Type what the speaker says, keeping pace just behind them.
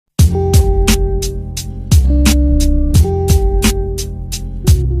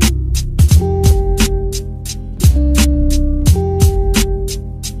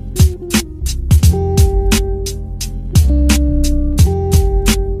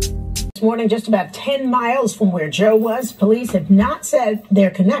This morning, just about 10 miles from where Joe was, police have not said they're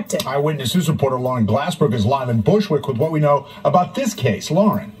connected. Eyewitness News reporter Lauren Glassberg is live in Bushwick with what we know about this case.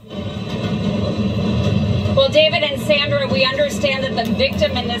 Lauren. Well, David and Sandra, we understand that the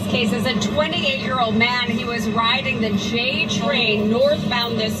victim in this case is a 28-year-old man. He was riding the J train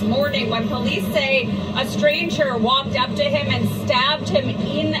northbound this morning when police say a stranger walked up to him and stabbed him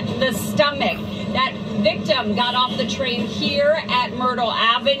in the stomach. That victim got off the train here at Myrtle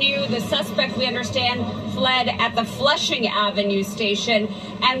Avenue. The suspect, we understand, fled at the Flushing Avenue station.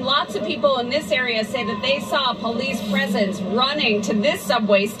 And lots of people in this area say that they saw a police presence running to this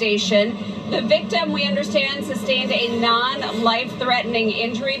subway station. The victim, we understand, sustained a non-life-threatening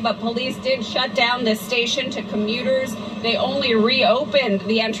injury, but police did shut down this station to commuters. They only reopened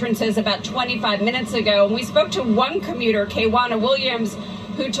the entrances about 25 minutes ago. And we spoke to one commuter, Kaywana Williams,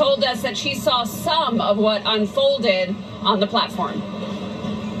 who told us that she saw some of what unfolded on the platform.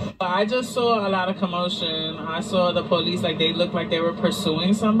 I just saw a lot of commotion. I saw the police, like they looked like they were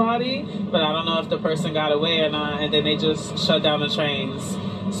pursuing somebody, but I don't know if the person got away or not, and then they just shut down the trains.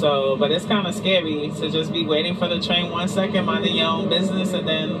 So, but it's kind of scary to just be waiting for the train 1 second, minding your own business, and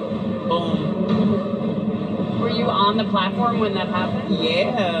then boom. Were you on the platform when that happened?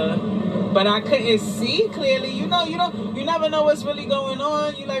 Yeah. But I couldn't see clearly. You never know what's really going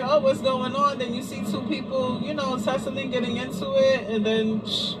on. You're like, oh, what's going on? Then you see two people, tussling, getting into it, and then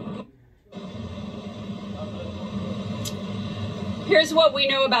Here's what we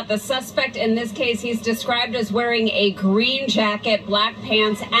know about the suspect in this case. He's described as wearing a green jacket, black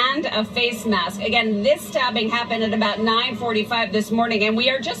pants, and a face mask. Again, this stabbing happened at about 9:45 this morning, and we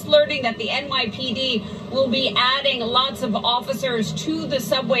are just learning that the NYPD will be adding lots of officers to the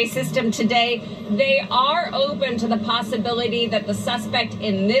subway system today. They are open to the possibility that the suspect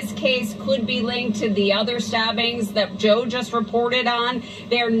in this case could be linked to the other stabbings that Joe just reported on.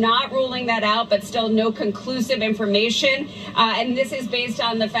 They're not ruling that out, but still no conclusive information. And this is based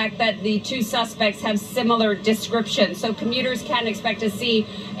on the fact that the two suspects have similar descriptions. So commuters can expect to see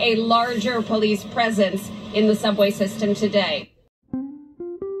a larger police presence in the subway system today.